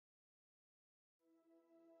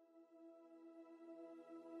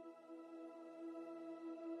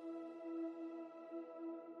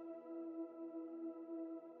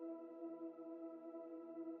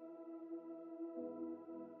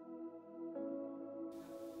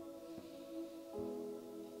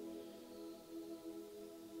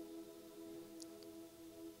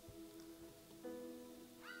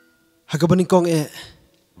Hagabaning kong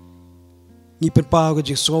ngipen pau ke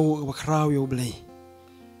jingsuk ke kraw yo blai.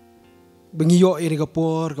 Bengiyo iri ke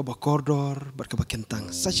por ke kordor bar ke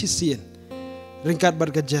kentang. Sachi sien. Ringkat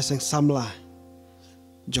bar ke Jingiaseng Samla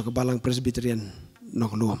Balang Presbyterian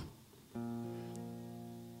Nonglum.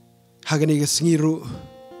 Hagani ke Sngewlehraiñ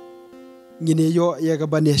ngini yo ya ke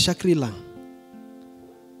bani syakrilang.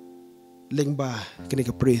 Lengba kini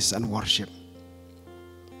ke praise and worship.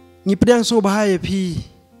 Ngi pedang so bahaya pi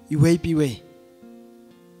iwe piwe.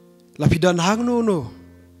 Lapidan hang no.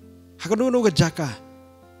 Hagano ke jaka.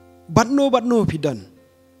 Batno pidan.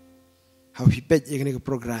 How pi pet ya kini ke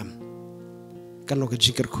program. Kan lo ke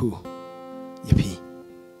jingkerku. Ya pi.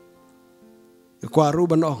 Ke kwaru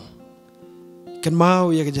banong. Kan mau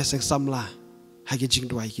ya ke Jingiaseng Samla. Hagi jing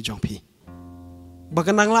dua ki jong pi.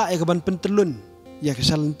 Bakan nangla ya ke ban pentelun. Ya ke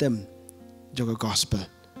salentem. Joga gospel.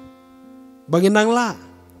 Bangin nangla.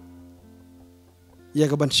 Ya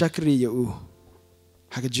ke ban syakri ya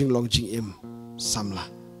Hagi jing long jing Samla.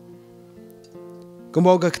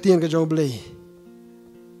 Kembau ke ketien ke jong belai.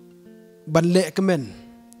 Ban lek kemen.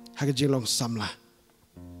 Hagi jing long Samla.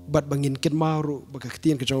 Bat bangin ket maru baka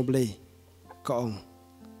ketien ke jong belai. Kaong.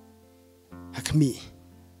 Hakmi.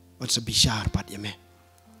 On sebishar pat ya me.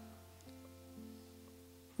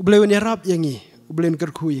 Ubelai wan yarap yangi. Ubelai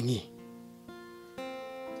kerku yangi.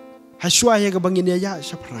 Hasyua ya ke bangin ya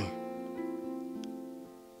syaprang.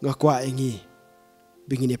 Ngakwa yangi.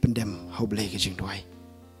 Bingin ya pendem. Hau belai ke jing duai.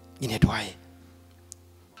 Ini duai.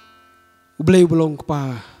 Ubelai belong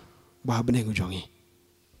kepa. Bah beneng ujongi.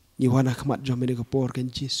 Nyiwana kemat jom ini kepor kan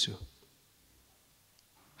Jisu.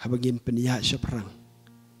 Habangin peniak syaprang.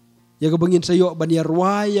 Ya kebangin sayok bani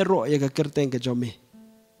arwai ya roh ya ke kerteng ke jome.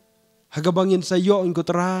 Hagabangin sayok ingko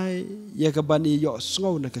Trai ya ke bani yok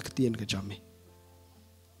sngau na ke ketien ke jome.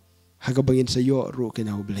 Hagabangin sayok roh ke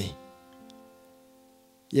nau belai.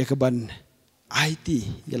 Ya ke ban IT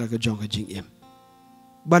ya la ke jong ke jing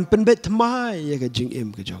Ban penbet temai ya ke jing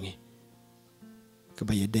ke jongi. Ke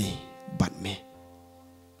baya day bat me.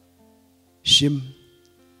 Shim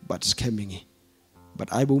bat scamming But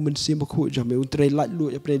I bu men sim ku jom me untrai lat lu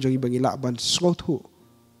ya pre jongi bangi lak ban sngau tu.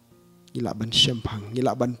 Ngilak ban sempang,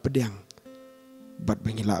 ngilak ban pedang. Bat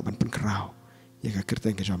bangi lak ban penkrau. Ya ka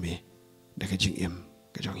kerteng ke jome. Da ka jing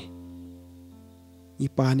ke jongi.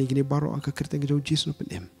 Ipa ni kini baru ka kerteng ke jong Jisu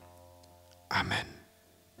pen Amen.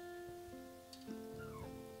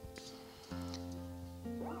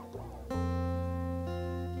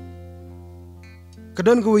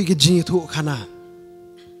 Kadang ko ke jing tu kana.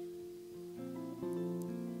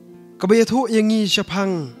 Kabaya tu yang ngi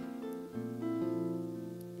syapang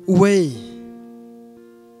uway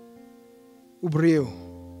ubriu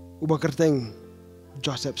ubakerteng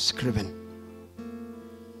Joseph Scriven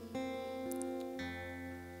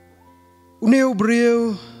uneu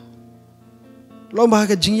ubriu lomba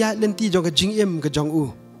ke jingya lenti jong ke jing ke jong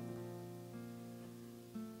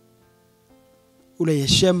ulai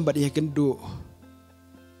syam bad ya kendu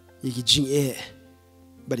yiki jing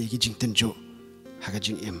bad yiki jing tenjo haga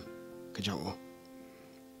jing ke jong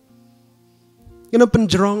Kena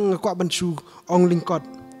penjerong kuat bancu ong lingkot.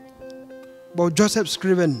 Bau Joseph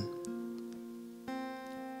Scriven.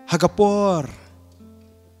 Hagapor.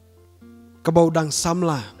 Kebau dang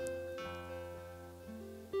Samla.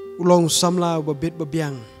 Ulong Samla ubabit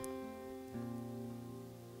babiang.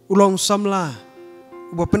 Ulong Samla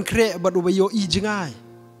ubah penkrek bat ubah yo jengai.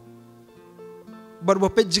 Bat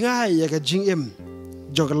ubah pet jengai ya ke jing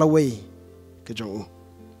jog lawai ke jong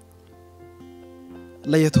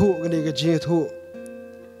Layatu kene ke jing tu.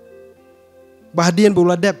 Bahadian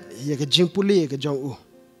buladep ya ke jing puli ke jong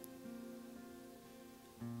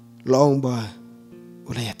Long ba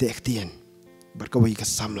ulai ate aktien berkawai ke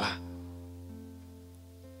Samla.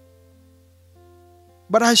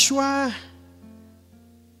 Barashwa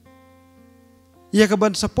ya ke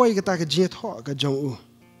ban sapoi kata ke jing tho ke jong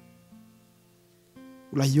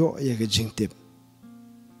ulai yo ya ke jing tip.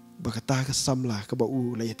 Berkata ke Samla ke bau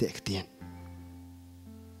ulai ate aktien.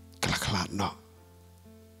 Kelak no.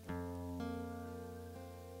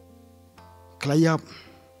 Kelayap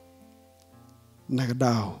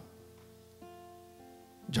nagadau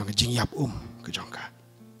jong jingyap ke jongka.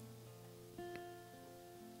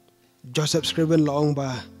 Joseph Scriven laong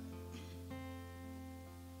ba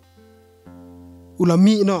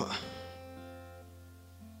ulami no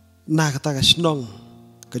na kata ka snong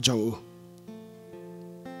ke jong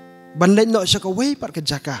banlen no syaka wei par ke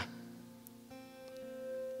jaka.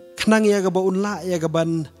 Kenang ya ke baun la ya ke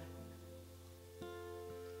ban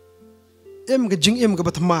ke jing ke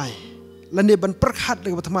batamai lani ban perkhat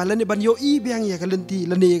ke batamai lani ban yo biang ya ke lenti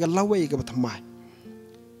lani ke lawai ke batamai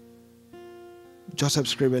Joseph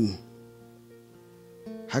Scriven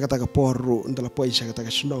Hakata ka poru undala poi sakata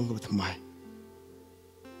ka snong ka tmai.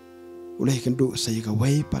 Ulai kendu saya ka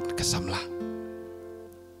wei pat ka samla.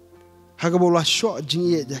 Haga bola syok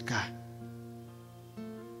jingie jaka.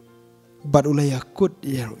 Bat ulai akut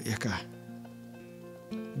ya ka.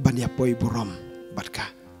 Ban ya poi burom bat ka.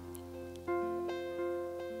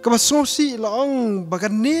 Kabasosi laong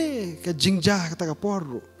bagane ka jingja kata ka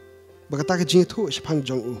poru. Bagata ka jingtu sepang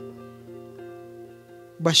jong u.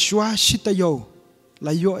 Baswa sita yo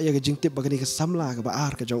layo ya ka jingtip bagane ka samla ka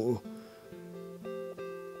baar ka jong u.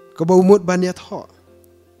 Ka baumut ban ya tho.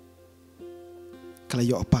 Kala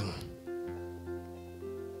yo pang.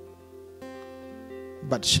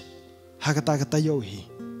 Bat hakata kata yo hi.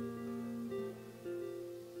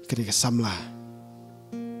 Kini ka samla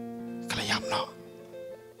kala yam no.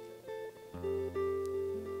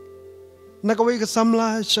 Nakaway ka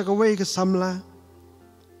samla, sakaway ka samla.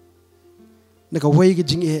 Nakaway ka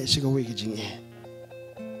jingie, sakaway ka jingie.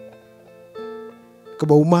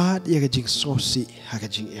 Kabaumat ya ka jing sosi, ha ka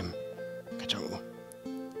jing em, ka jong u.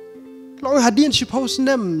 Long hadian si paus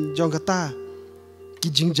nem jong kata, ki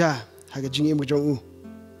jingja, ha ka jing em ka jong u.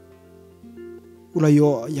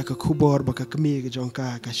 Ulayo ya ka kubor baka kemi ka jong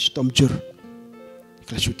ka stom jur.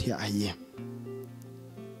 Kala syutia aye.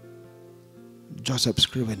 Joseph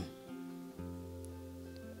Scriven.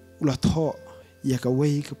 Ulah tho ya ka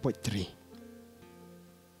wei ka poetry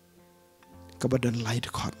ka badan lai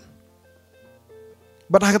dekot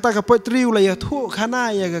bat hakata ka poetry ulah ya thu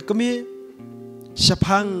khana ya ka kami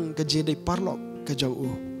sapang ka je dei parlok ka jong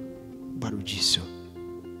u baru Jisu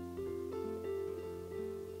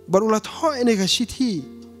baru ulah tho ene ka sithi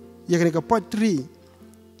ya ka poetry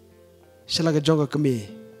sala ka jong ka kami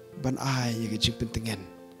ban ai ya ka jing pentengen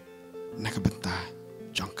nak benta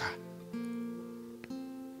jong ka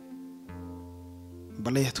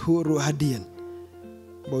balai thu hadian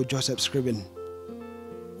bau Joseph Scriven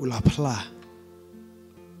ulah Phla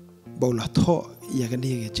bau la tho ya kan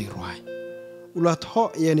ni ke Trai ulah tho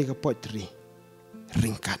ya ni ke poetry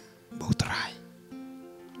ringkat bau Trai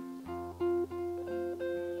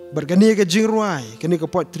bergani ke Trai kini ke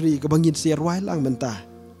poetry ke bangin si Trai lang mentah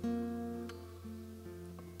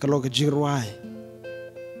kalau ke Trai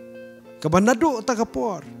ke banadu tak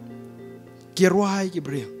kapor ki Trai ki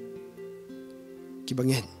beri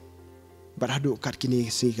kibangen beradu kat kini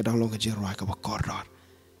si kadang long ke Jiroh ka kordor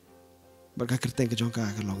berka kerteng ke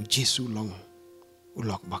jongka ke long Jisu long U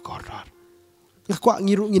Lok ba kordor ngakwa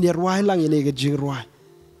ngiru ngini ruai lang ini ke Jiroh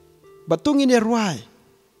batung ini ruai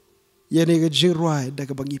ya ni ke Jiroh da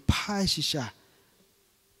ka bangi pai sisa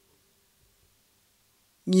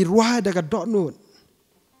ngiruai da ka doknut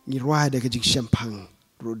ngiruai da ka jing sempang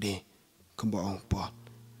rude kumba ong pot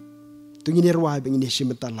tu ngini ruai bengini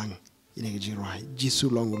simentalang ini ke Jiroh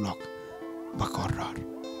Jisu long U Lok ba kordor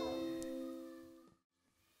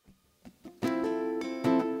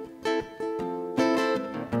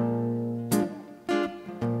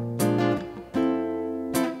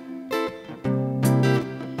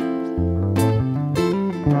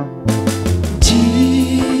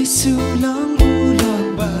Jisu long U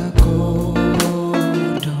Lok ba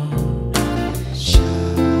kordor sha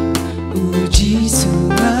u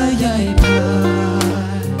Jisu ayai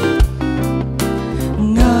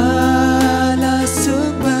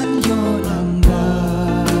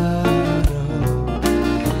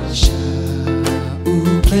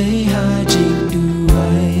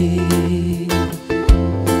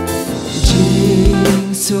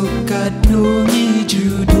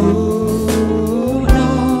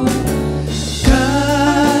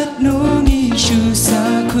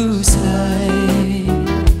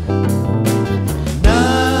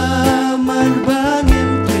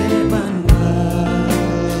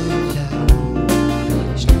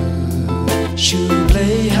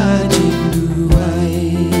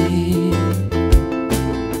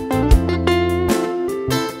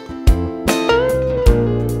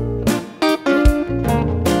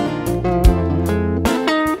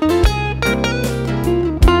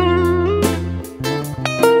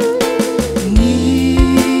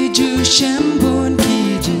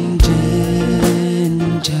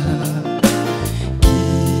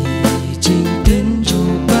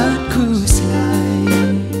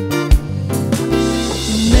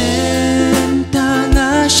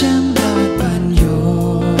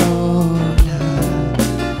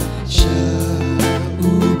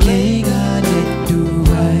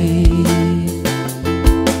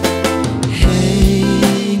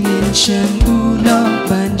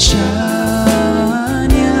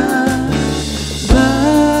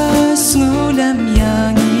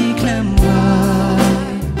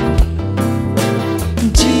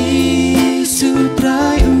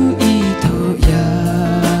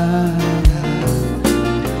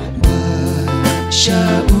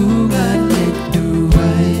ungan let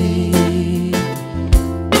duai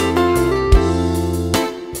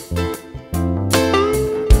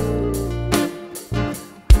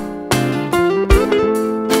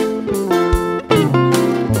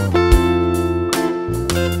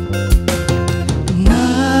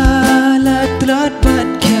ngalat rat bat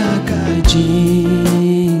kya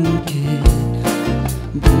kajingke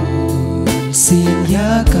bun sin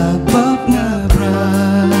ya kapap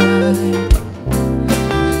ngabrai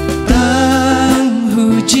tang hu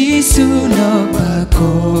Jisu Lok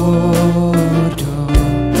kordor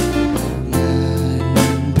ngan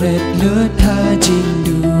bret lut ha jing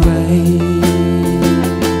duai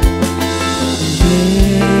le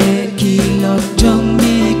ki lok jong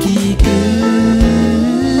mi ki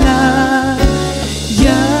kela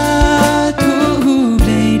ya thu hu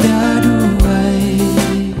le da duai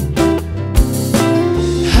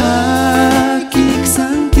ha kik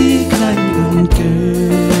sang ti klan un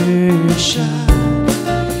kersha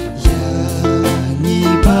ya ni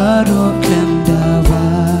baro klem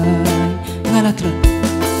dawai ngalatran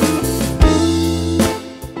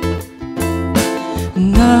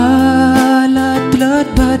ngalat lat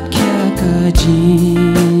bat kya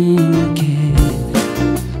kajingke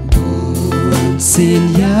bun sin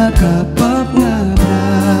ya kapap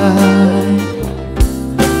ngabrai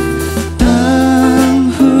tang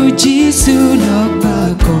hu Jisu Lok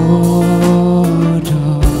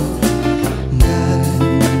kordor ngan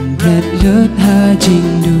bret lut ha jing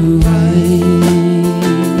duai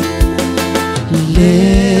le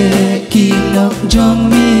ki lok jong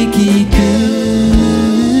mi ki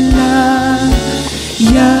kela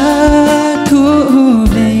ya thu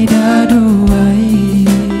le da duai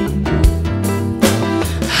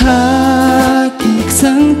ha kik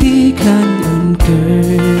sang ti klan un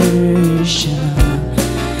kersha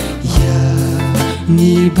ya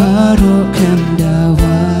ni baro kem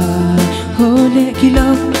dawai ho le ki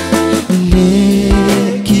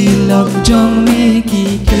lok jong mi ki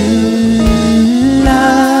kela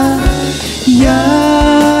ya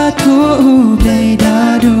thu le da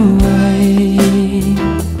duai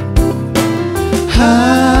ha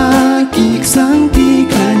kik sang ti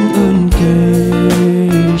klan un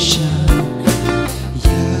kersha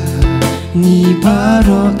ya ni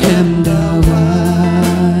baro kem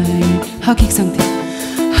dawai ha kik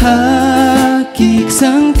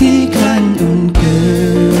sang ti klan un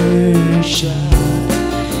kersha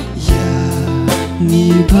ya ni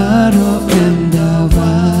baro kem dawai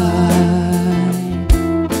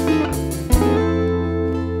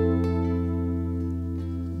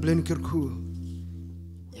Blen kerku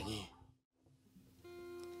yang ini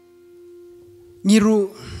ngiru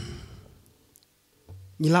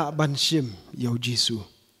ngila ban sim yau Jisu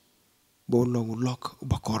bolong U Lok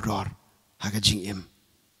ba kordor haga jingim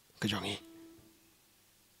ke jongi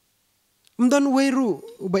mdan weru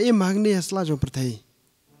ba em hagne asla jong pyrthei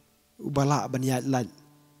ubala ban ya lan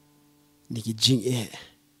niki jing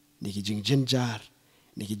niki jing jenjar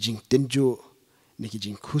niki jing tenju niki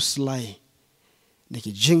jing khuslai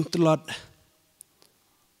niki jing tlot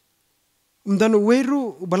mdan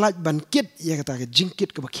weru balaj ban kit ya kata ke jing kit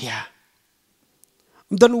ke bakia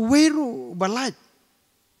mdan weru balaj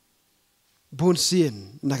bon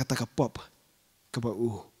sien na kata ke pop ke ba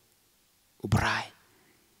ubrai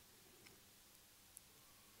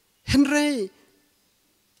Henry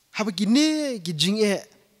habagine ki jing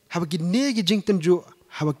habagine ki jing tenju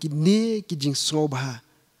habagine ki jing sobha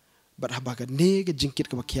bat habagane ki jing kit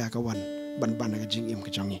ke bakia kawan ban ke jing im ke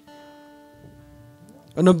jongi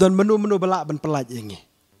anam dan menu balak ban pelaj yengi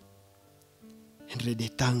Henry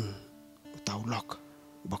datang tau lok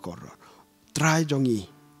bakor Trai jongi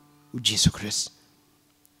U Jisu Christ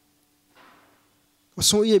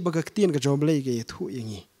so ye bagaktian ke jomblei ke thu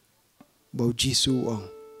yengi bau Jisu ong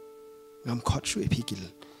ngam khot shui pikil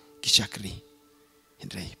ki chakri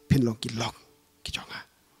Henry pinlong ki lok ki jonga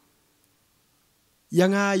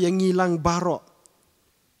yanga yangi lang baro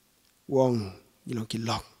wong ilong ki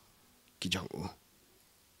lok ki jong u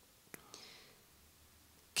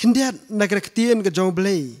kindiat nagraktian ke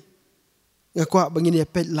jomblei ngakwa bangini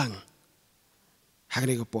pet lang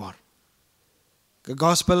hagni ke por ke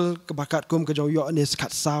gospel ke bakat kum ke jong Ioannis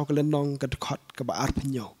kat saw ke lenong ke khot ke ba ar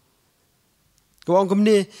pinyo ke wong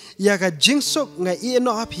kumni ya ka jingsuk nga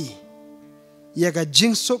iehnoh api ya ka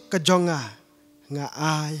jingsuk ke jonga nga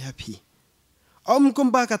ai api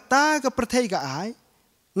kumba kata ke pyrthei ka ai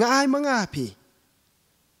nga ai manga api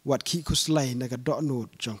wat ki kuslai na ka do no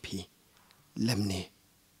jong pi lemne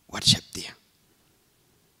wat chep dia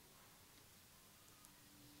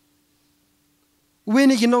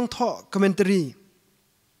weni ki nong tho commentary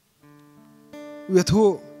we thu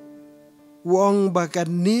wong bakan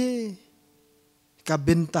ni ka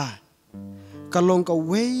benta kalong ka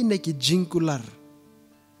wei na ki jingkular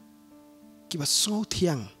ki ba so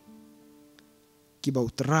thiang ki ba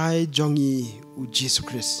Trai jongi u Jisu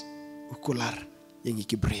Christ u kular yang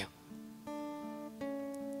ki brio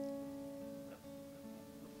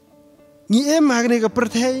ngi em hagne ka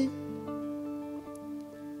pyrthei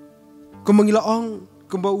ko mangila ong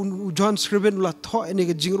ko ba u John scriben la tho ene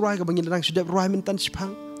ka jingroi ka bangin rang sudap roi men tan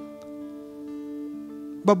sipang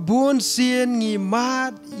babun sien ngi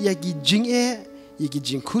mat ya ki jing ya ki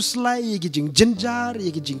jing khuslai ya ki jing jenjar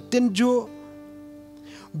ya ki jing tenjo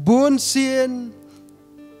bon sien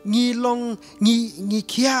ngi long ngi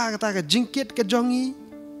kia kata ka jingkit ka jongi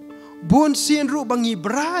bon sien ru bangi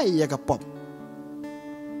brai ya ka pop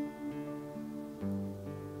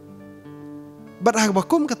bat hak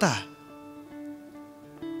bakum kata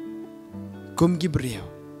kum gi brio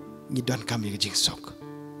ngi don kam ya jingsuk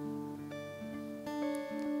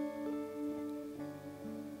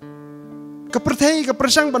ka pyrthei ka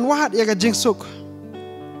persang banwat ya ka jingsuk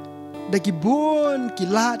daki bon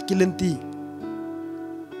kilat kilenti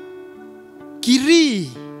kiri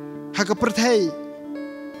ha ka pyrthei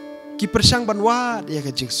ki persang banwat ya ka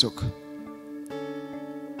jingsuk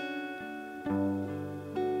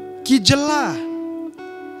ki jela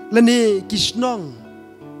lani ki snong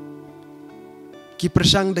ki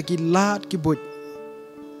persang daki lat ki bot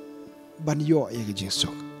banyo ya ka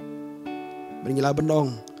jingsuk bringila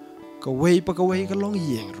benong ka wei pa ka wei ka long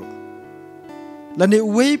yeng ro lani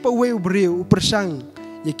wei pa wei ubreu persang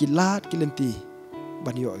ya ki lat ki lenti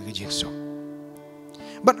banyo ka jingsuk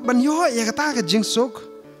bat banyo ya kata ka jingsuk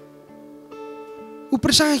u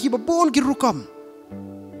persang ki babon ki rukam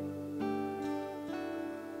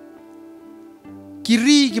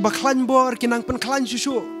kiri ki baklan bor kinang pen klan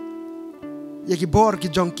susu ya ki bor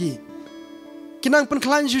ki jongki kinang pen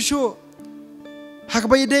klan susu hak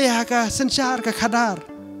bayde hak sensar ka khadar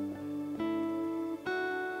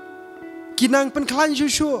kinang pen klan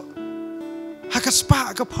susu hak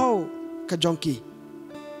spa ka pau ka jongki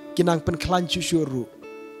kinang pen klan susu ru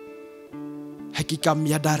hakikam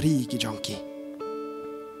yadari ki jongki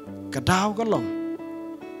ka daw ka long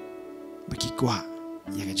baki kwa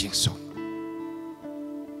ya ka jingsuk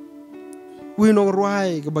wi nong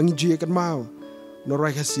ruai ka bangi jue kan mau no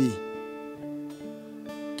ruai ka si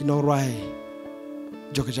ki nong ruai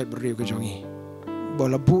joka jat beriu ka jongi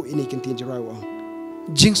bola bu ini kentin jerai wong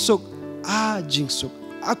jingsuk jingsuk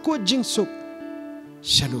aku jingsuk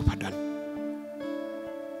shanu padan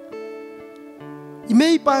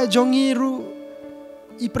imei pa jongi ru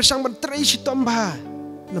i persang ban Trai sitomba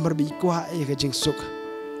nomor bi kwa ka jingsuk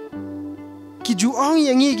ki juong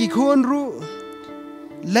yang ki khon ru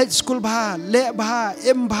let school ba le ba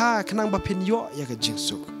em ba khnang ba phin yo ya ka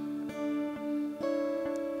jingsuk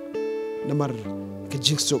nomor ka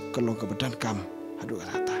jingsuk kalong ka badan kam hadu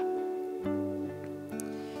rata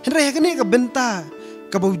Henry hakani ka benta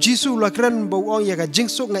ka bau Jisu la kran bau ong ya ka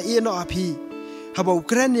jingsuk nga iehnoh api ha bau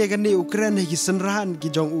kran ya kani ukran ki senran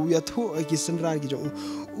ki jong u ya thu ki senran ki jong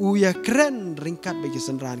u ya kran ringkat ba ki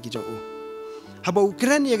senran ki jong u ha bau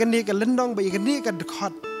kran ya kani ka lendong ba ya kani ka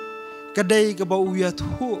dekhot kadai ka bau ya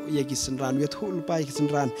thu ya ki senran ya thu lupa ki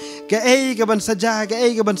senran ka ka ban saja ka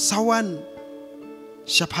ka ban sawan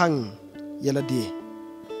syapang ya ladi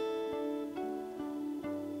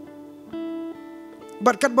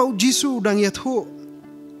Berkat bau Jisu dang ya thu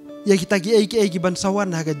ya kita ki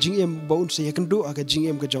bansawan ha jing em bau se ya kendo ha jing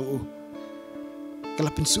em ka jong u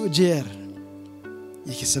kala pin su jer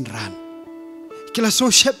ya ki senran kila so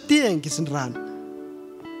shep tieng ki senran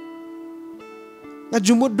nga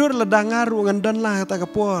jumudur la dangaru ngandan la ta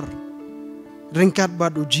kapor ringkat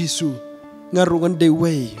badu Jisu ngaru ngan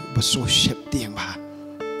dewe ba so shep tieng ba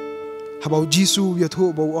ha bau Jisu ya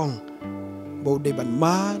thu bau ong bau de ban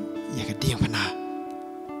man ya ka tieng pana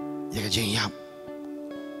ya ka jeng yap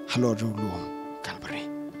halo luom kalbari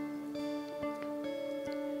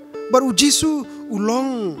baru Jisu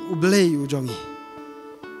ulong ublei ujongi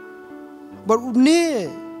baru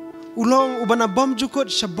ne ulong ubana bom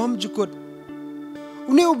jukut shabom jukut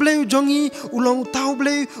uni ublei ujongi ulong tau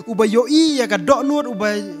blei ubayoi ya ka dok nuat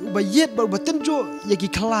ubayet ba ubatenjo ya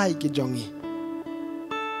ki klai ki jongi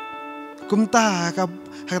kumta ka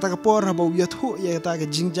kata kapor habau ya thu ya kata ka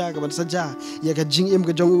jingja ka ban saja ya ka jing em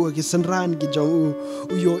ka jong u ki senran ki jong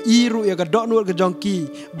u yo iru ya ka dok nuat ka jong ki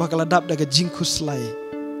bakal adap da ka jing khuslai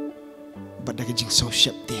bad da ka jing so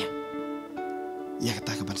shep dia ya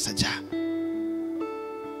kata ka ban saja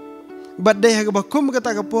bad de ha ka bakum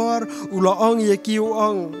kata kapor ulo ong ya ki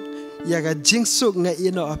ong ya ka jingsuk nga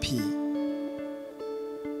iehnoh api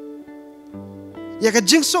ya ka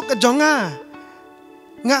jingsuk ka jonga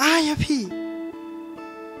Ngai api.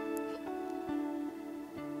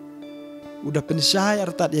 Udah pensyai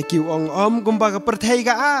artat ya kiu ong om kumba ka pyrthei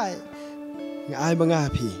ka ai. Ngai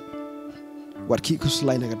mengapi. Wat ki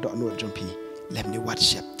kuslai na ka dok nuat jompi. Lem ni wat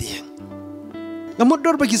siap tiang. Ngamut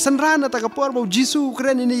dor bagi senran atau kapor bau Jisu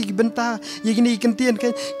keren ini benta ya gini kentian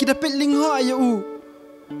kan kita pet lingho ayo u.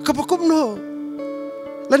 Kapakum no.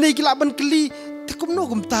 Lani kila ban keli takum no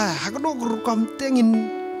kum ta ha no kam tengin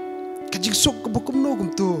kajingsuk kapakum no kum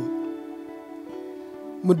tu.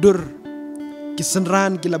 Mudur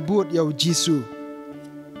kisenran kila buat ya Jisu.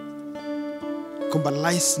 Kumban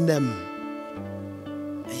lais nem.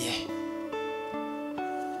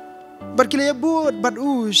 Bat kila ya buat bat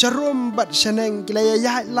u syarum bat syaneng kila ya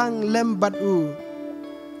yahat lang lem bat u.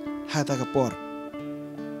 Hata kapor.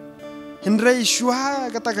 Henry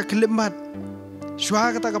syuha kata ka kelimat.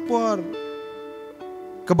 Syuha kata kapor.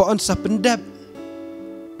 Kebaon sa pendap.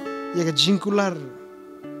 Ya ka jingkular.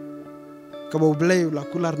 Kabau belai ulah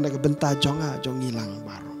kular na ka benta jonga jong hilang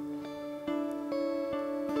baru.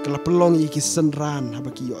 Kala pelong iki senran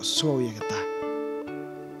habaki yo so ya kata.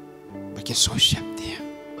 Bagi so syap dia.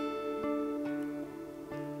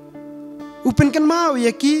 Upen kan mau ya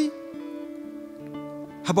ki.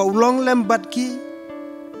 Haba ulong lembat ki.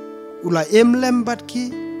 Ula lembat ki.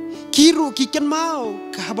 Kiru ki kan mau.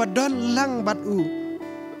 Kahabadon lang bat u.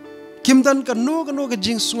 Kim dan kano ke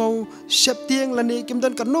jing sngau syap tiang lani. Kim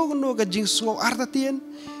dan kano ke jing sngau arta tian.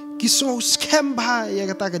 Ki sngau scam bah ya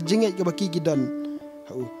kata ke jinget ke baki gidan.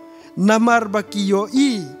 Namar baki yo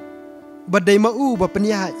i. Badai mau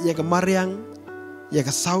bapenya ya ke mariang. Ya ke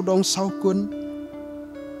saudong saukun.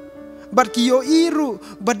 Bat ki yo iru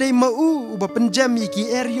badai mau uba penjam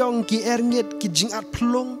ki eryong ki erngit ki jingat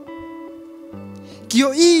pelong ki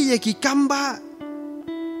yo i ya ki kamba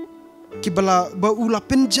ki bala ba ula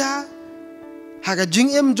penja haga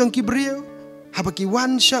jingem jong ki brio haba ki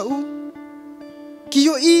wan shau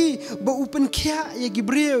ki yo i ba upen kya ya ki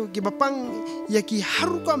brio ki bapang ya ki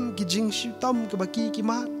harukam ki jing shitam ke baki ki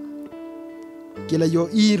mat ki la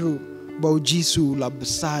yo iru ba Jisu la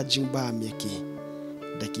besar jing bam ya ki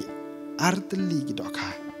daki arteli ki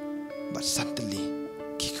doka bat santeli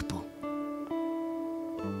ki kepo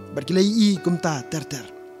bat kilai i kumta ter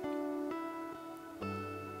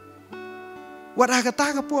wat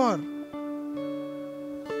kata kapor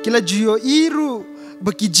kila jio iru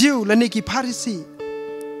baki jiu lani ki parisi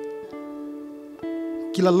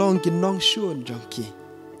kila long ki nong shun jongki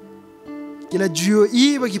kila jio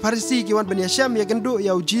i baki parisi ki wan bani Hasham ya kendo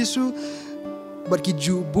ya Jisu bat ki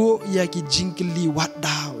jubo ya ki jingkeli wat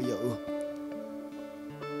daw ya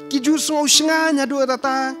Kiju sngau shengan hadu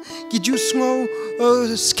tata, kiju sngau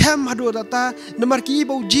scam hadu tata, namar ki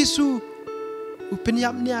bau Jisu,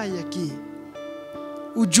 upenyap nia ya ki,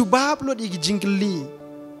 ujubab lot iki jingkeli,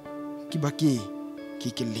 ki baki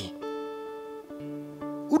ki keli.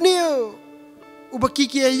 Uneo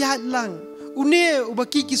ubaki ki ayat lang, uneo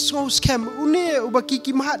ubaki ki sngau scam, uneo ubaki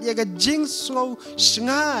ki mahat ya ka jing sngau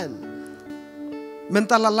shengan.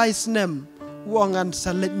 Mentala lais nem, wangan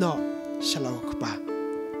salit no, shalau kepa.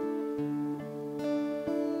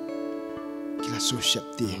 So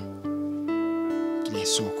syap dia kila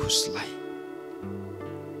so kuslai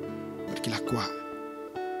berkila kuat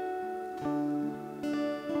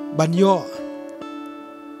banyo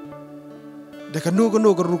dah kanu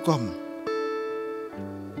ke rukom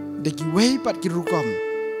dah kiwei pat ki rukom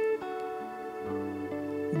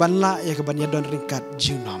banla ya ke banyadon ringkat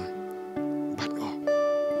jinom banyo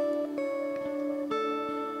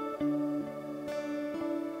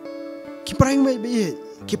ki perang mai be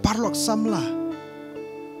ki parlok samla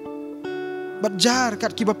Bajar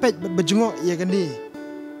kat ki bapet bejengok ya kan ni.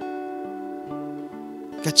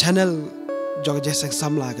 Ke channel Jingiaseng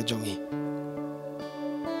Samla ke jongi.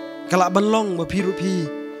 Kalak Balang bapiru pi.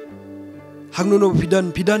 Hang nuno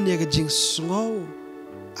pidan ya ke jing sngau.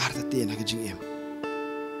 Arta tian ke jing em.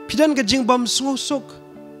 Pidan ke jing bam sngau sok.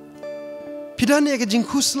 Pidan ya ke jing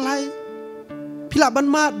kuslai. Pila ban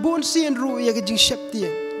mat bon sien ru ya ke jing syap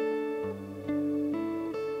tian.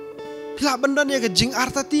 Pila bandan ya ke jing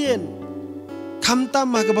arta tian. Kamtam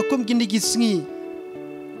mah kebakum kini kisngi,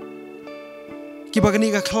 kibagani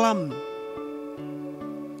ka kelam,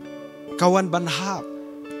 kawan Banbha,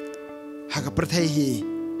 haka pyrthei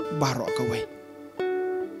barok kawai.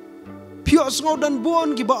 Piok sngau dan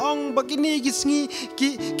bon kibaong bagini kisngi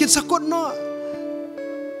ki sakut no,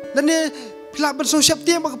 dan ni pelak bersau syap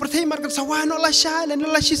tiang baka pyrthei markan sawah no lah syai, dan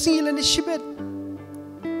lah sisngi dan shibet,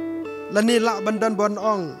 dan ni lak bandan bon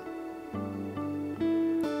ong.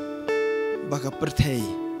 Baka pyrthei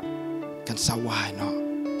kan sawah no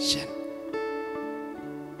shen.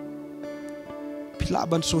 Pila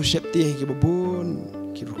ban so syap tiang ki babun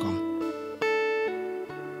kirukom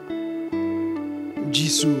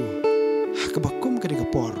Jisu kabakum ka dega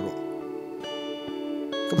porro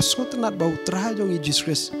kabasot nat bau Trai jong Jesus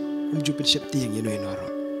Christ jupit sep tiang yeno enoro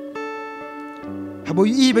habo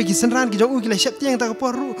yi bagi senran ki jong u kila sep tiang ta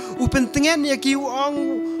porro u pentengan ya ki ong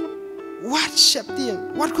wat sep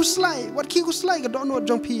tiang wat kuslai wat ki kuslai ka dono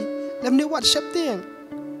jong pi lemni wat sep tiang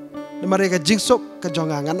na mereka jingsuk ka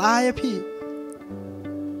jong angan aya pi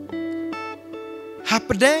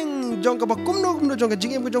hapdeng jong ka bakum no jong ka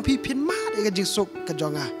jingem ka jong pi pin mat ka jingsuk ka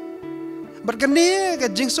jong a bat kane ka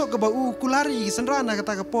jingsuk ka bau kulari senrana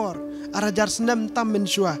kata ka por arajar senam tam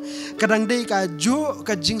mensua kadang dei ka jo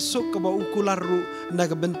ka jingsuk ka bau kularu na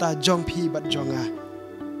ka benta jong pi bat jong a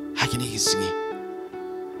hakini kisingi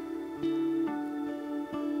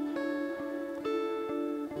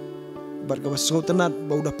bat ka basngo tanat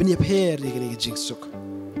bau da peniap her ka jingsuk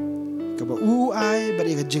ka bau ai bat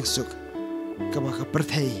ka jingsuk ka ba ka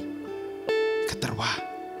pyrthei ka tarwa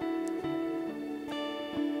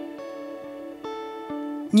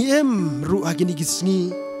ngiem ru agini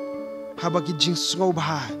gisngi haba ki jingsngau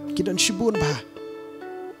bah ki dan shibun bah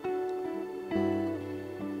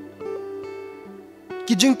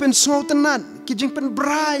ki jing pen sngo tenat ki jing pen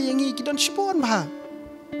brai yangi ki dan shibun bah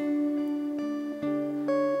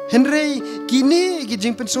Henry kini ki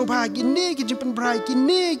jing pen sngo bah kini ki jing pen brai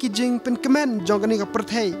kini ki jing pen kemen jong kani ka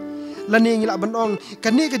pyrthei lani ngila banong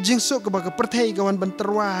kani ka jingsuk ka ba ka pyrthei kawan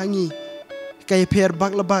banterwa hangi kay per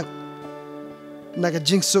bak labak naga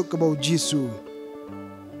jingsuk ke bau Jisu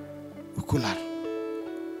ukular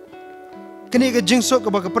kini ke jingsuk ke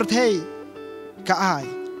bau ke pyrthei ka ai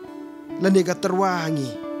lani ka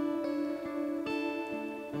terwangi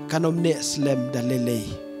kanom ne slem dan lele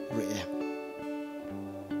ru'em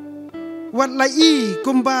wat lai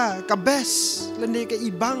kumba ka bes lani ka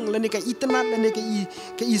ibang lani ka itenat lani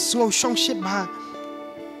ka i sngau shong shit ba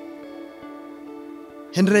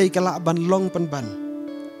Henry kala ban long pan ban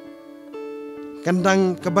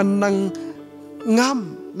kandang kabanang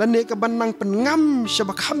ngam lane kabanang pengam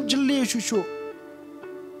syabakam jeli susu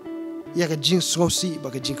ya ka jing sosi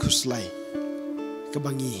baga jing kuslai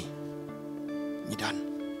kebangi nidan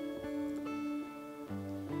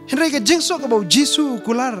Henry ka jing so ka bau Jisu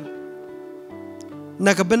kular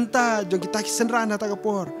na ka benta jong kita kisenra na ta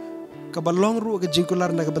kapor ka balong ru ka jing kular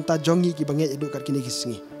na ka benta jongi ki bangai edu kat kini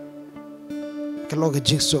kisingi kalau ka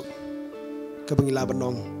jing so ka bangi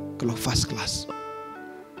labanong kalau first class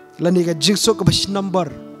lani ka jingsuk ka bas number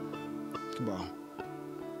ba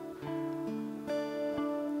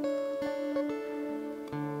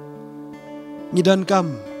ngidan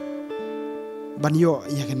kam banyo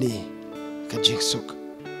ya kani ka jingsuk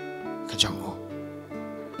ka jango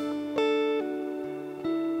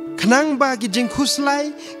kenang ba ki jing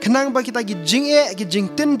khuslai kenang ba kita ki jing ki jing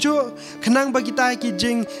tenjo kenang ba kita ki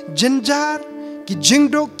jing jenjar ki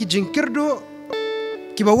jingdok ki jing kirdo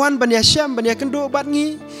kibawan bania syam bania kendo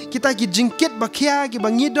batngi kita ki jingkit bakia ki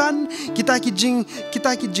bangidon kita ki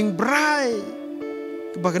jing brai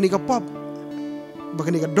bagani ka pop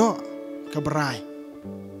bagani ka do ka brai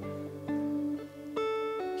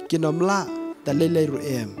kinomla dalele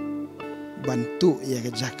ruem bantu ya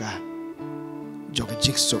ka jaka joga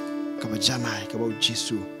jingsuk ka Jana ka bau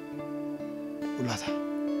Jisu ulata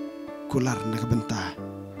kular na ka benta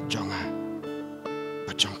jonga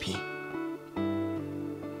bajongpi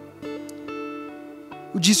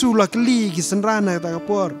Jisu la keli ki senrana ta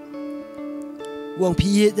kapor wong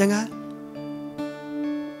piye janga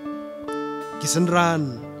ki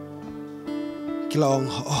senran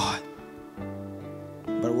kilong oh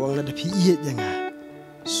bar wong la de piye janga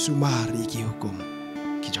sumari ki hukum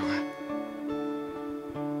ki jonga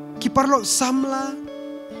ki parlo samla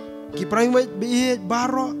ki prangwet be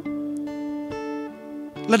baro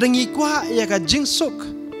la dangi kwa ya ka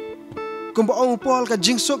jingsuk kumba ong pol ka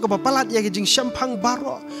jingsuk ka palat ya ki jing shampang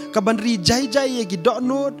baro ka banri jai jai ya ki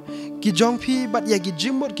donut ki jongpi bat ya ki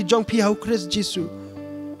jimut ki jongpi hau Chris Jisu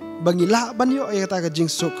bangila banyo ya ta ka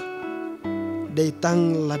jingsuk dei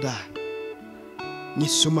tang lada ni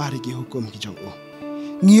sumari ki hukum ki jong u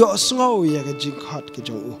ngio sngo ya ka jing hot ki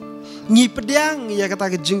jong u ngi pedang ya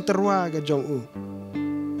kata ka jing terwa ka jong u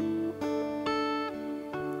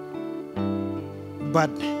bat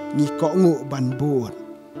ni ko ngu ban bur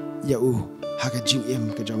ya u haga jing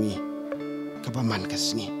em ka jongi ka paman ka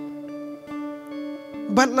sngi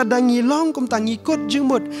ban ladangi long kum tangi kot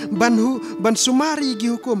jengmut ban sumari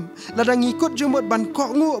gi hukum ladangi kot jengmut ban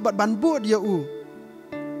ko ngu bat ban bur ya u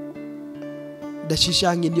da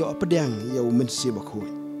sisangin yo pedang ya u men si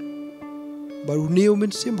bakhoi baru niu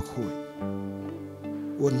men si bakhoi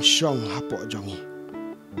won shong hapo jongi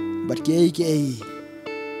bat ki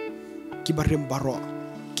barem baro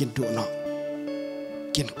กินดุเนาะ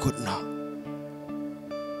กินกุดเนาะ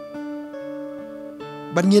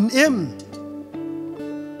บันเงินเอ็ม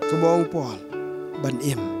ก็มองปอลบันเ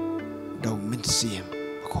อ็มดาวมันเสียม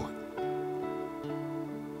โคตร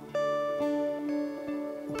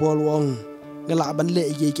ปอลวงเงลาบันเล่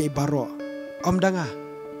ยี่เกย์บารออมดังอ่ะ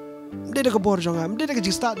ไม่ได้กับบอลจงอ่ะไม่ได้กับ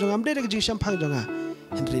จิงสตาร์จงอ่ะไม่ได้กับจิงแชมพังจงอ่ะ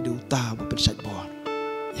เห็นเรดูตาบุเป็นชัดบอล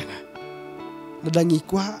ยังไงแล้วดังอี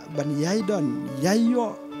กว่าบันยายดอนยายย่อ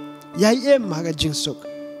ยายเอ็มหากจิงสุก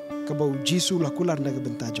กับบ่าวจิสุละกุลาร์นัก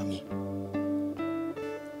บันตาจงอี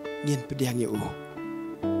เงียนไปเดียงอยู่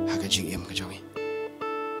หากจิงเอ็มกับจงอี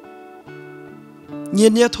เงีย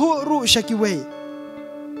นเนี่ยทุรู้ชักเว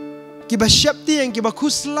กิบะเชฟเตียงกิบะคุ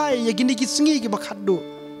สไลยากินดิกิสงีกิบะขัดดู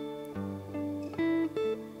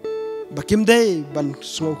บักกิมได้บัน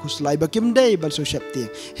สโมคุสไลบักกิมได้บันโซเชฟเตียง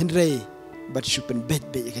เห็นเรบันชุบเป็นเบ็ด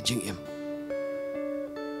ยากับจิงเอ็ม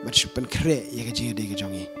บันชุบเป็นเคร่ยากับจิงเดกับจ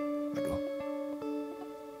งอีมาดู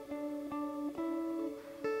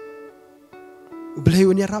อุบเลย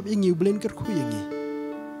วันนี้รับยังงี้อุบเลยนกระคุยยังงี้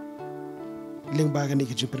เรื่องบากันนี่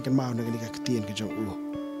ก็จึงเป็นกันมาในกันนี่ก็เตียนกันจงอู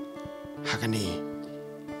หากันนี่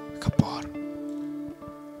ขบอร์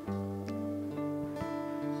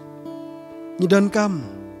นี่ดันกำ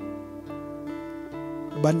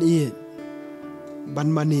บันอีบัน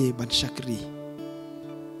มานีบันชักรี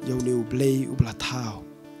ยาวนิวเบลย์อุบลาท้าว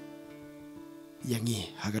ยังงี้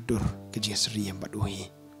หากดูก็จึงสรียมบัดอุฮี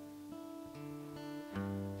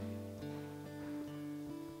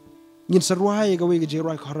ยินสรวยก็วิ่งจีร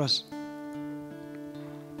อยคอรัส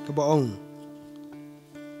ก็บอกอง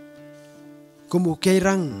กุมอุเก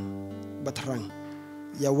รังบัตรัง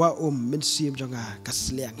ยาว่ามันเสียมจังอากัส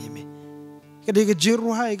เลียงยังไงก็ดีก็จีร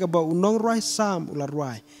วยก็บอกน้องรวยซ้ำอุลารว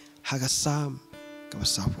ยหากซ้ำก็ว่า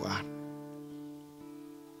สาวผู้อ่าน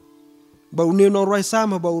บอกเนี่ยน้องรวยซ้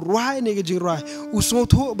ำบอกรวยนี่ก็จีรวยอุสง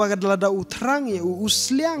ทุบากดลาดาอุทรังyaอุส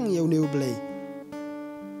เลียงyaเนี่ยเบลย์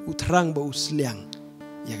อุทรังบอกอุสเลียง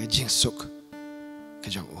ya ke jingsuk ke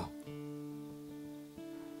jong o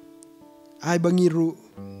ai bangiru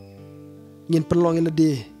ngin pelong ila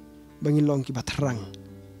de bangin long ki batrang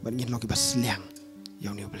bangin long ki basliang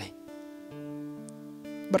yang ni boleh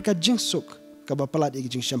berkat jingsuk ka bapalat iki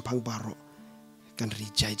jing champang baro kan ri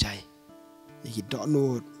jai jai iki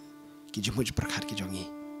dokno ki jumuj berkat ki jongi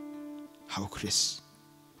how chris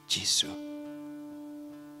jisu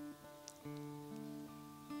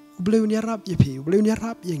beliau ni Arab ya pi, beliau ni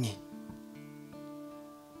Arab yang ni.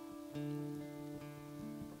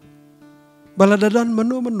 Baladadan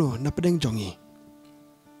menu na pedeng jongi,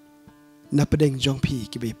 na pedeng jong pi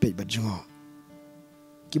ki bepet bat jongo,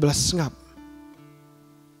 ki balas ngap,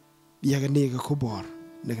 biar ni ke kubor,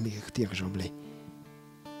 nak ni ke ketiak jong beli.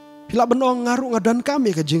 Pila benong ngaru ngadan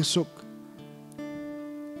kami ke jingsuk,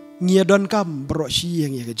 ngiadan kam berok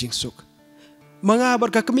siang ya ke jingsuk. Mga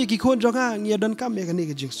berka kami kikon jonga ngia dan kami kan ni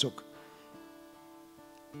ke jingsuk.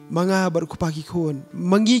 Mga berkupa kikon,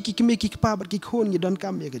 mangi kami kikpa berkikon ngia dan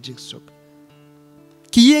kami ke jingsuk.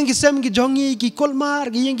 Kiyeng kisem ki jongi ki kolmar,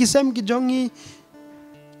 kiyeng kisem ki jongi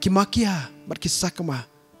ki makia berkisakma.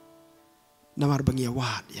 Namar bangia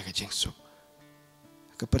wat ya ke jingsuk.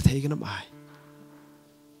 Ke pyrthei ke namai.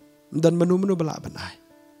 Dan menu-menu belak banai.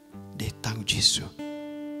 Detang Jisu.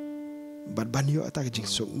 Bat banyo atak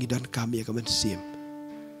jingsuk ngidan kami akan mensim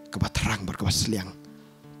kebatrang berkebasliang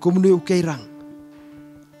kumnu Keirang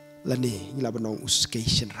lani ngila benong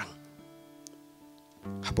uscation rang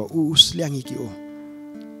haba usliang iki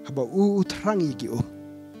haba utrang iki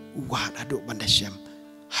wat aduk bandasyam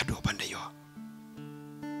aduk bandayo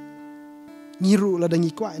ngiru ladang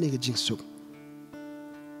ikwa ini ke jingsuk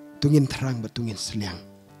tungin terang batungin seliang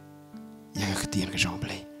yang ketian ke jong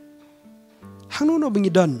play hang no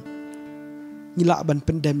bengidan ngila ban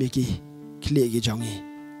pendam iki kle gi jongi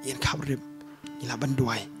yen khabrib ngila ban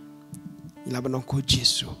duai ngila ban ko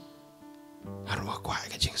Jisu arwa kwa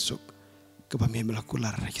ga jingsuk ke ba me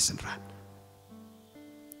melakular ki senran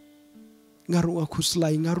ngaru aku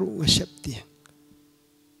selai ngaru ngasepti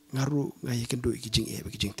ngaru ngai kendu ki jing e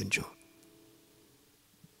ki jing tenjo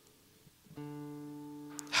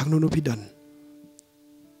hang no pidan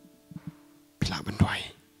pila ban duai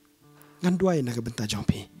ngan duai na ga benta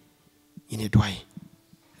jongpi ini duai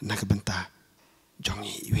nak benta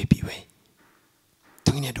jongi iwe piwe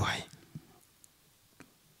tungine duai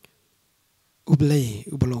ublei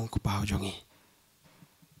ubalong kupau jongi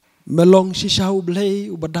melong sisa ublei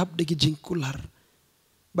ubadap de ki jingkular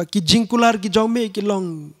ba ki jingkular ki jome ki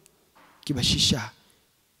long ki ba sisa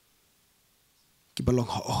ki balong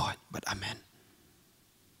ho but amen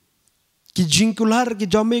ki jingkular ki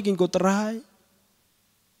jome ki ko Trai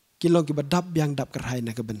ki long ki badap yang dap kerai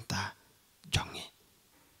nak benta jongi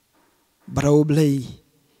Barau belai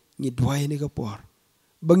ngi duai ni kapor.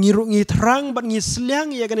 Bangiruk ngi terang ban ngi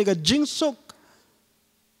seliang ya kan ga jingsuk.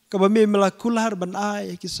 Kabami melakular ban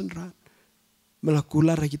ai ki senran.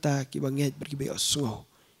 Melakular kita ki banget pergi be osngo.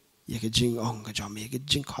 Ya ke jingong ke jome, ke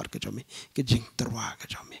jingkhot ke jome, ke jing terwa ke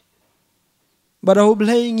jome. Barau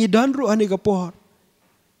belai ngi dan ru ani kapor.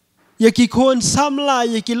 Ya ki kon samla,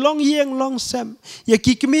 ya ki long yeng long sem, ya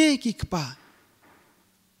ki kemi ki kepa.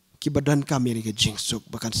 Ki badan kami ni ke jingsuk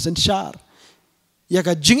bahkan sensar. Ya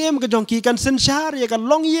ka jingem ke jongki kan sensar, ya ka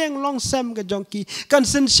long yeng long sem ke jongki kan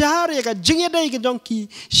sensar, ya ka jingedai ke jongki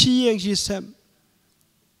si yeng si sem.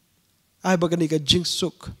 Ai bahkan ni ke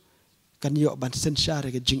jingsuk kan yok ban sensar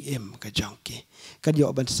ke jingem ke jongki, kan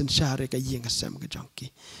yok ban sensar ke yeng sem ke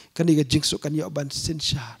jongki, kan ni ke jingsuk kan yok ban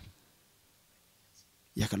sensar.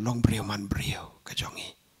 Ya ka long brio man brio ke jongi,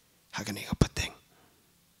 hakan ni ke peteng.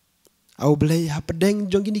 Au belai ha pedeng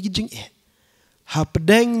jong kini ki jing ha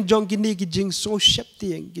pedeng jong kini ki jing so shep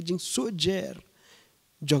tieng ki jing so jer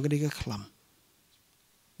jong kini ke klam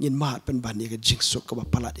ngin mat pen ban ni ke jing so ke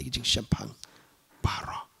bapalat ki jing shampang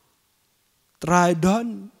paro trai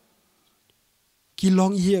don ki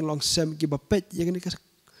long yeng long sem ki bapet ye kini ke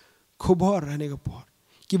kobor ni ke por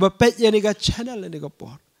ki bapet ye ni ke channel ni ke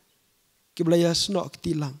por ki belaya snok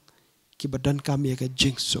tilang ki badan kami ke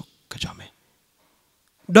jing so ke jome.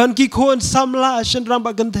 Dan ki kon samla shenrang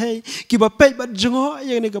bagantei ki bapet bat jengo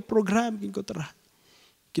yang ni ke program kin ko terah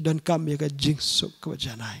ki dan kam ya ka jingsuk ke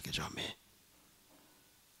Jana ke jome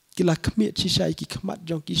ki la kemit si sai ki kemat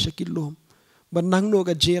jong ki sakilom benang no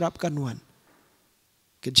ke jerap kanwan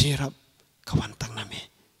ke jerap kawan tang name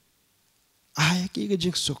ai ki ke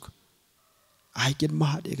jingsuk ai kin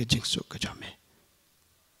mahat ya ke jingsuk ke jome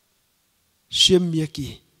shim ya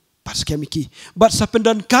ki pas kemiki bat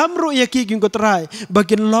sapendan kamro ya ki kin ko trai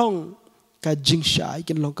bakin long ka jingsai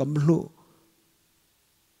kin long ka mlu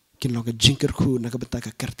kin long ka jingker khu na ka beta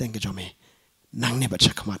ka kerteng ke jome nang ne bat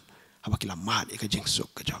sakmat abakila mat ka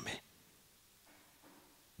jingsuk ke jome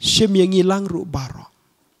shim yang ilang ru baro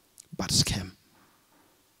bat skem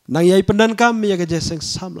nang yai pendan kam ya ka jeseng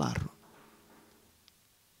samla ru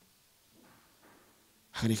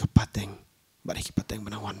hari ka pateng bari ki pateng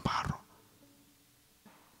menawan baro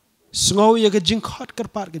Sngau ya ke jingkhot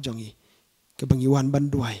kerpat ke jongi ke bangiwan ban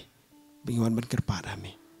duai bangiwan ban kerpat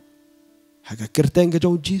ami haga kerteng ke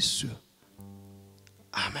jong Jisu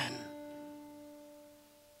amen.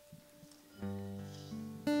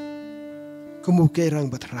 Kumu Keirang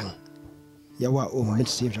baterang ya wa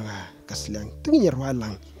mensim jonga kasliang Nonggiaroh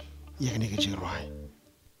lang ya kene ke jiroai.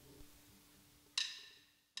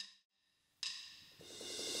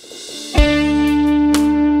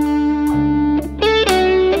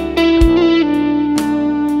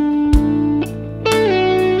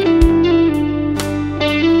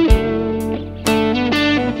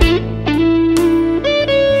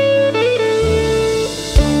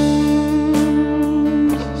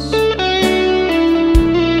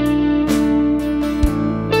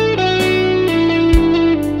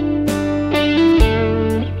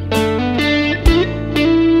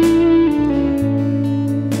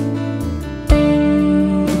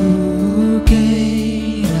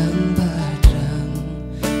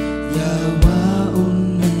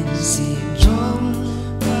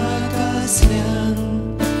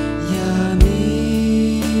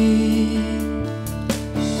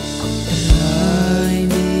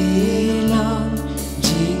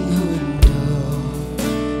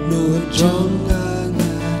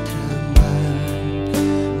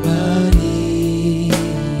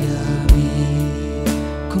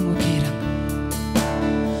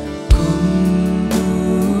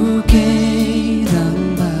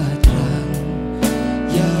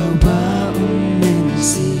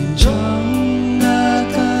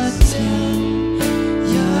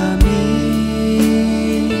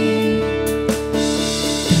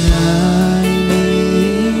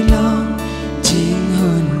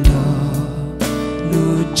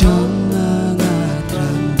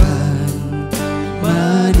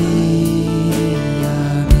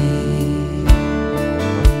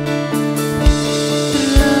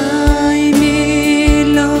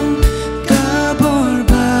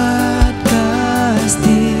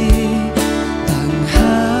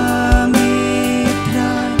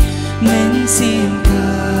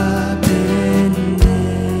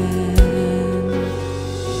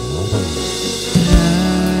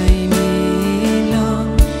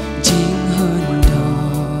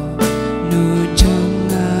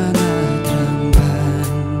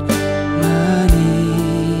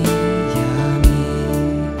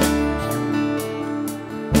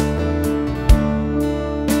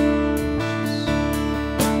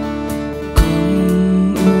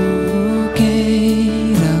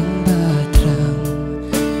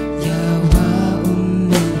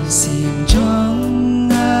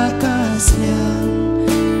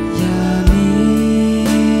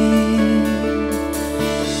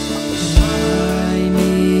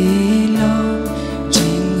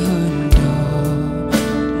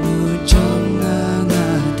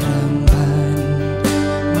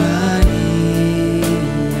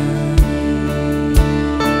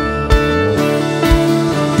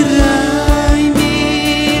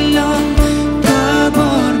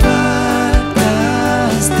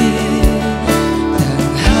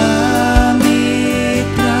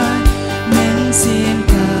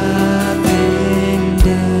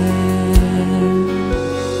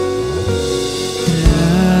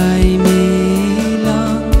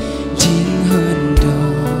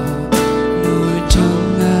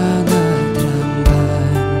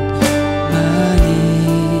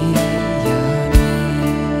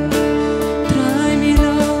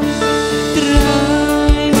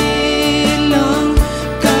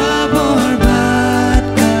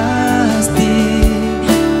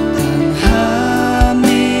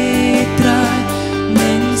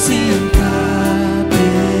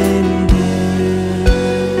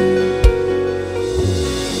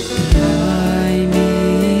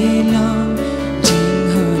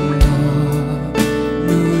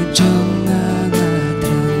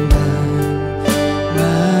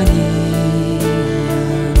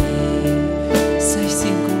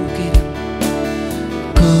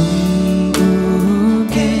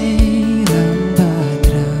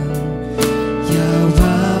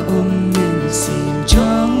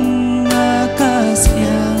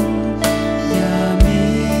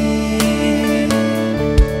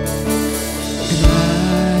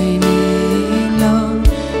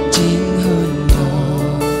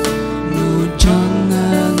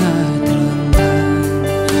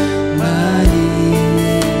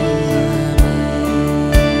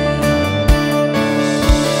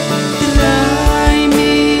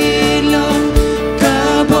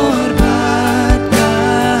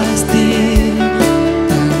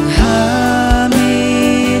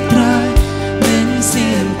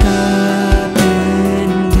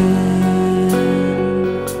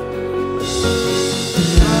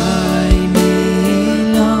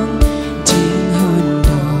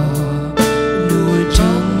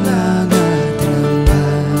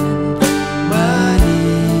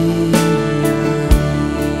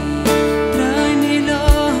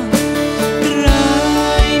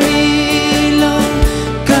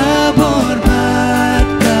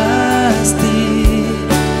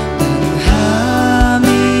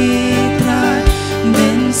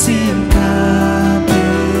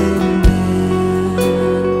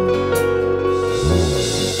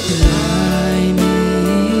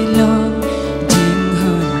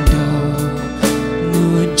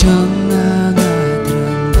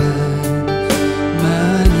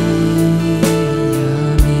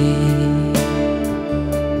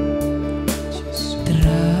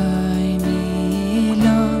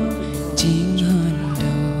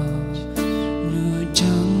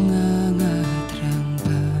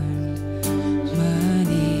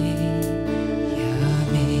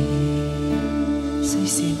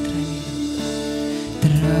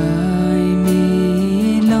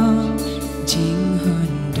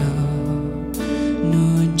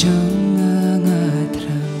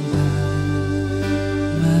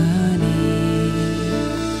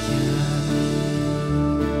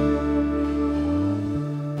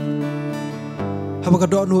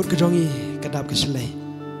 kadok nut ke jongi kadap ke selai.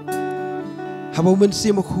 Habau mensi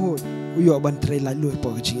mukut uyok ban trai lai lui po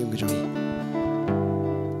ke jingim ke jongi.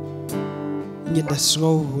 Nyenda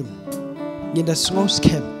Sngewlehraiñ, nyenda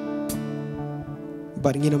Sngewlehraiñ,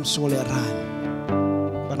 ban nginom Sngewlehraiñ,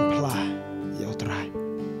 ban Phla ya Trai.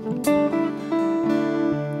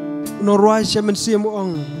 Norway siya mensi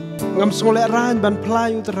muong ngam Sngewlehraiñ ban Phla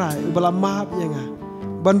ya Trai ubala mahap ya nga.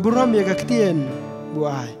 Ban buram ya kaktian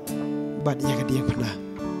buai, ban ya kadiang pernah.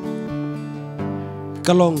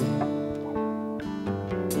 Kalong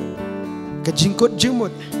kejingkut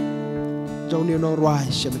jemut jong ni Norway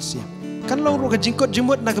siya mensi. Kan long ru ka jingkot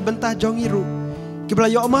jemut nak bentah jong iru. Kibla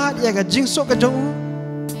yo mat ya ka jingsuk ka jong.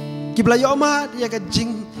 Kibla yo mat ya ka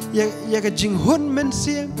jinghun men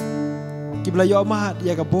siam. Kibla yo mat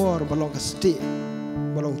ya ka bor balong ka sti.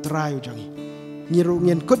 Balong Trai jong. Ngiru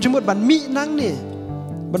ngien kot jemut ban mi nang ni.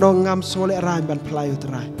 Banong ngam Sngewlehraiñ ban Phla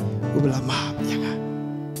Trai. Ubla map ya ka.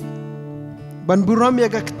 Ban buram ya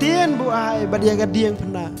ka ktien bu ai ban ya ka dieng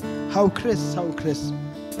pena. How Chris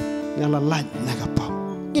ngala lan na ka pa.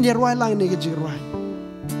 Ini ruai lang ni kecil ruai,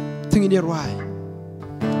 tinggi ni ruai.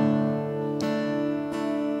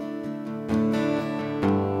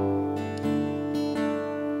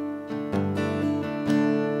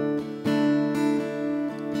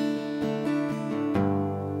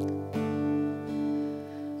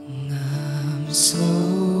 Ngam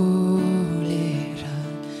Sngewlehraiñ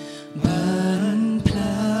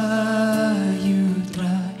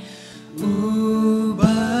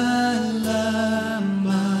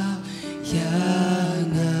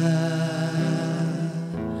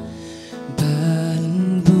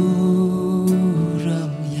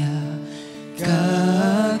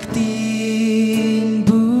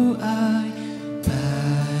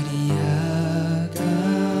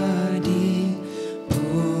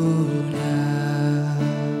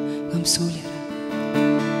ban Phla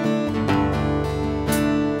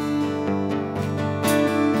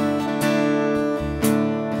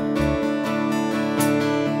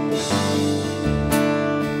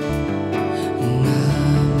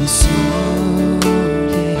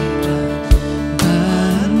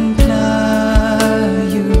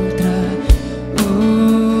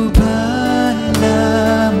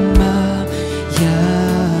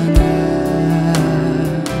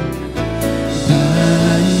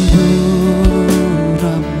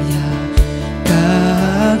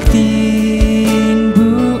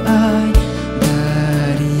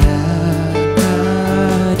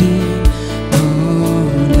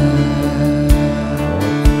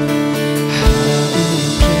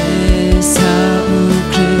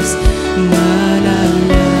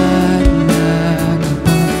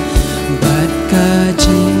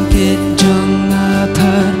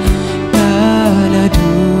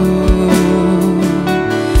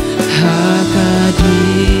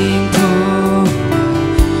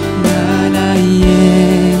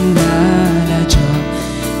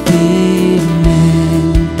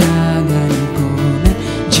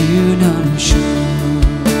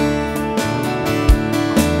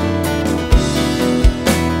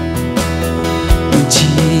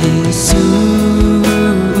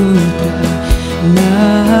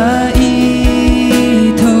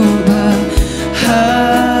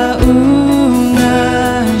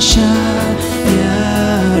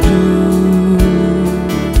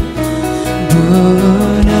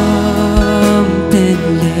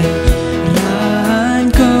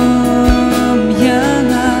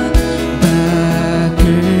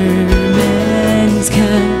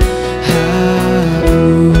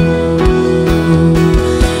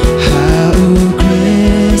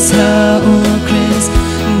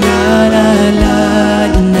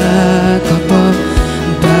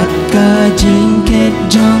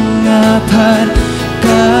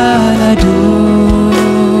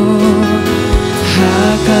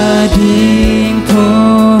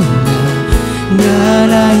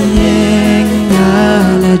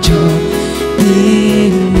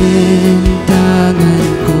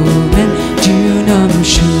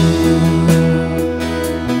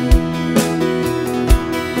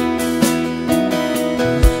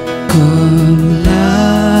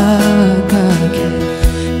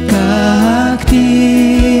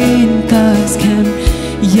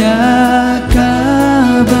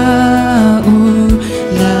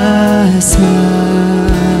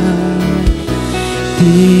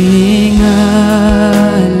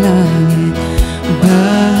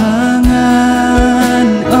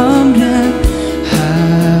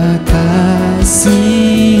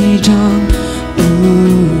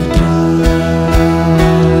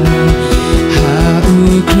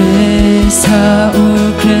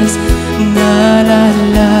Chris, na la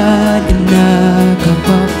la na ka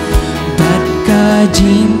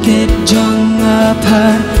jingket jong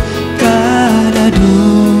apar kalado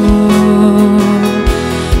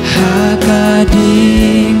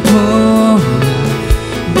hakading po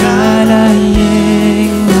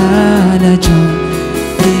ngalayeng ngalajong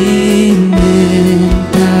dimen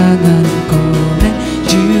tangan ko ay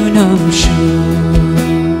junam shu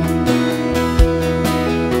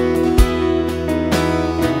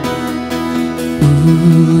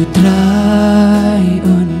Trai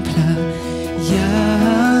on Phla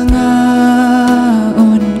yang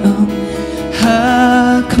on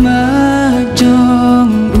hak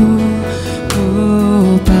majong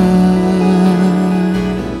upa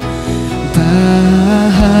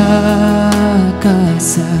bahakasa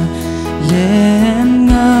lengan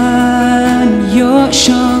yo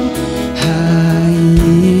shong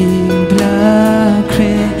haying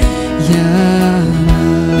blakre yang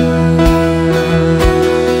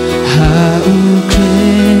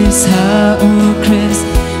Chris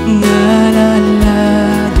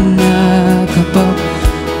ngalalad na kapok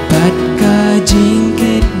pat ka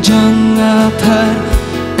jingkit jong apar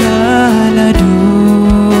kalado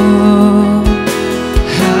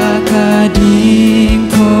hakading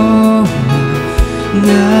po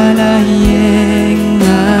ngalayeng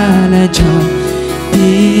ngalajong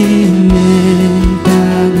dimen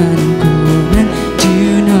tangan ko ng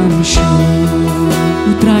junam shu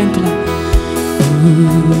Trai Phla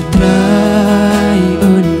Trai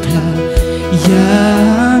on Phla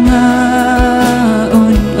yang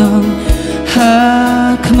on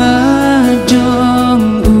hak majong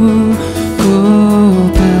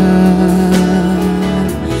ukopa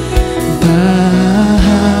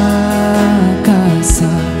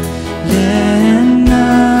bahakasa lenan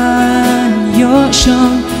yo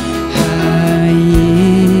shong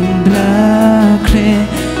haying blakre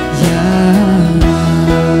yang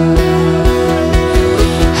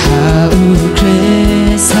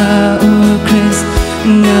Chris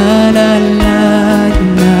ngalalad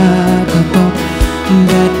na kapok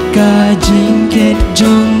bat ka jingket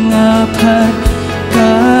jong apar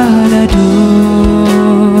kalado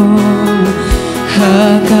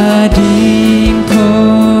hakading po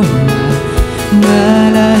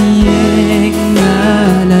ngalayeng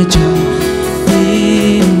ngalajong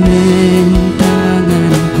dimen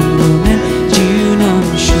tangan ko ng junam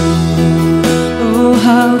shu Oh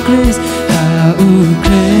how Chris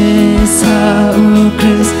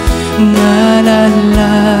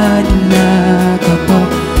ngalalad na kapok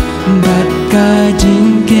bat ka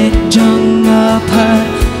jingket jong apar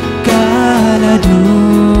kalado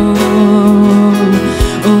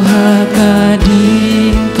o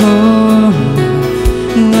hakading po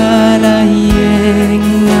ngalayeng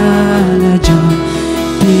ngalajong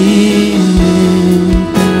dimen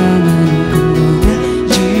tangan ko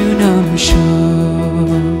junam shu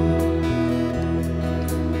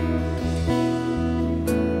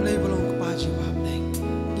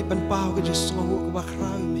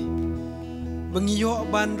Mengiyo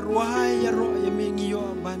ban ruai ya ro ya me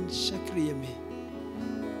ngiyo ban syakri ya me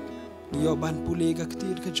ngiyo ban pule ka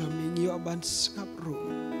ketir ka jome ngiyo ban skap ro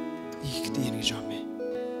iktir ka jome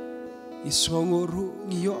isongo ro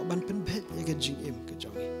ngiyo ban penbet ya ka jing ka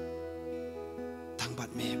jome tangbat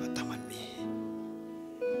me ba taman me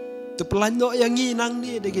tu pelanyo yang ngi nang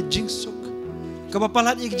ni de ka jingsuk ka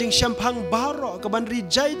bapalat ik jing syampang baro ka ban ri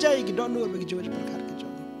jai jai ki donur bagi jome perkara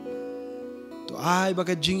ai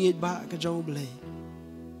baka jingit ba ka jong blai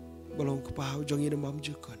balong ka pau jong ida mam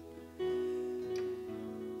jukon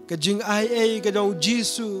ka jing ai ka jong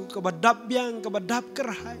Jisu ka badap biang ka badap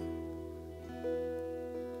kerhai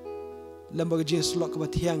lamba ka JSBPN ka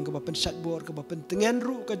batiang ka pensat bor ka pentengen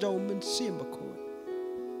ru ka jong mensim ba ko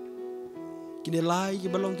kini lai ki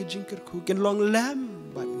balong ki jingker ku ken long lam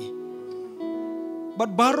bat ngi bat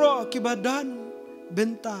baro ki badan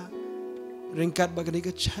benta ringkat ba ka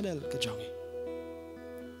channel ka jong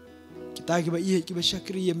kita kiba iya kiba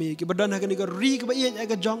syakri ya me kiba dan hakani ka ri kiba iya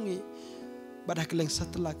aga jongi badah keleng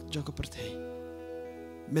satlak jong ka pyrthei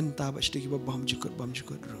menta ba shti kiba bam jukut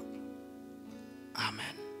ro amen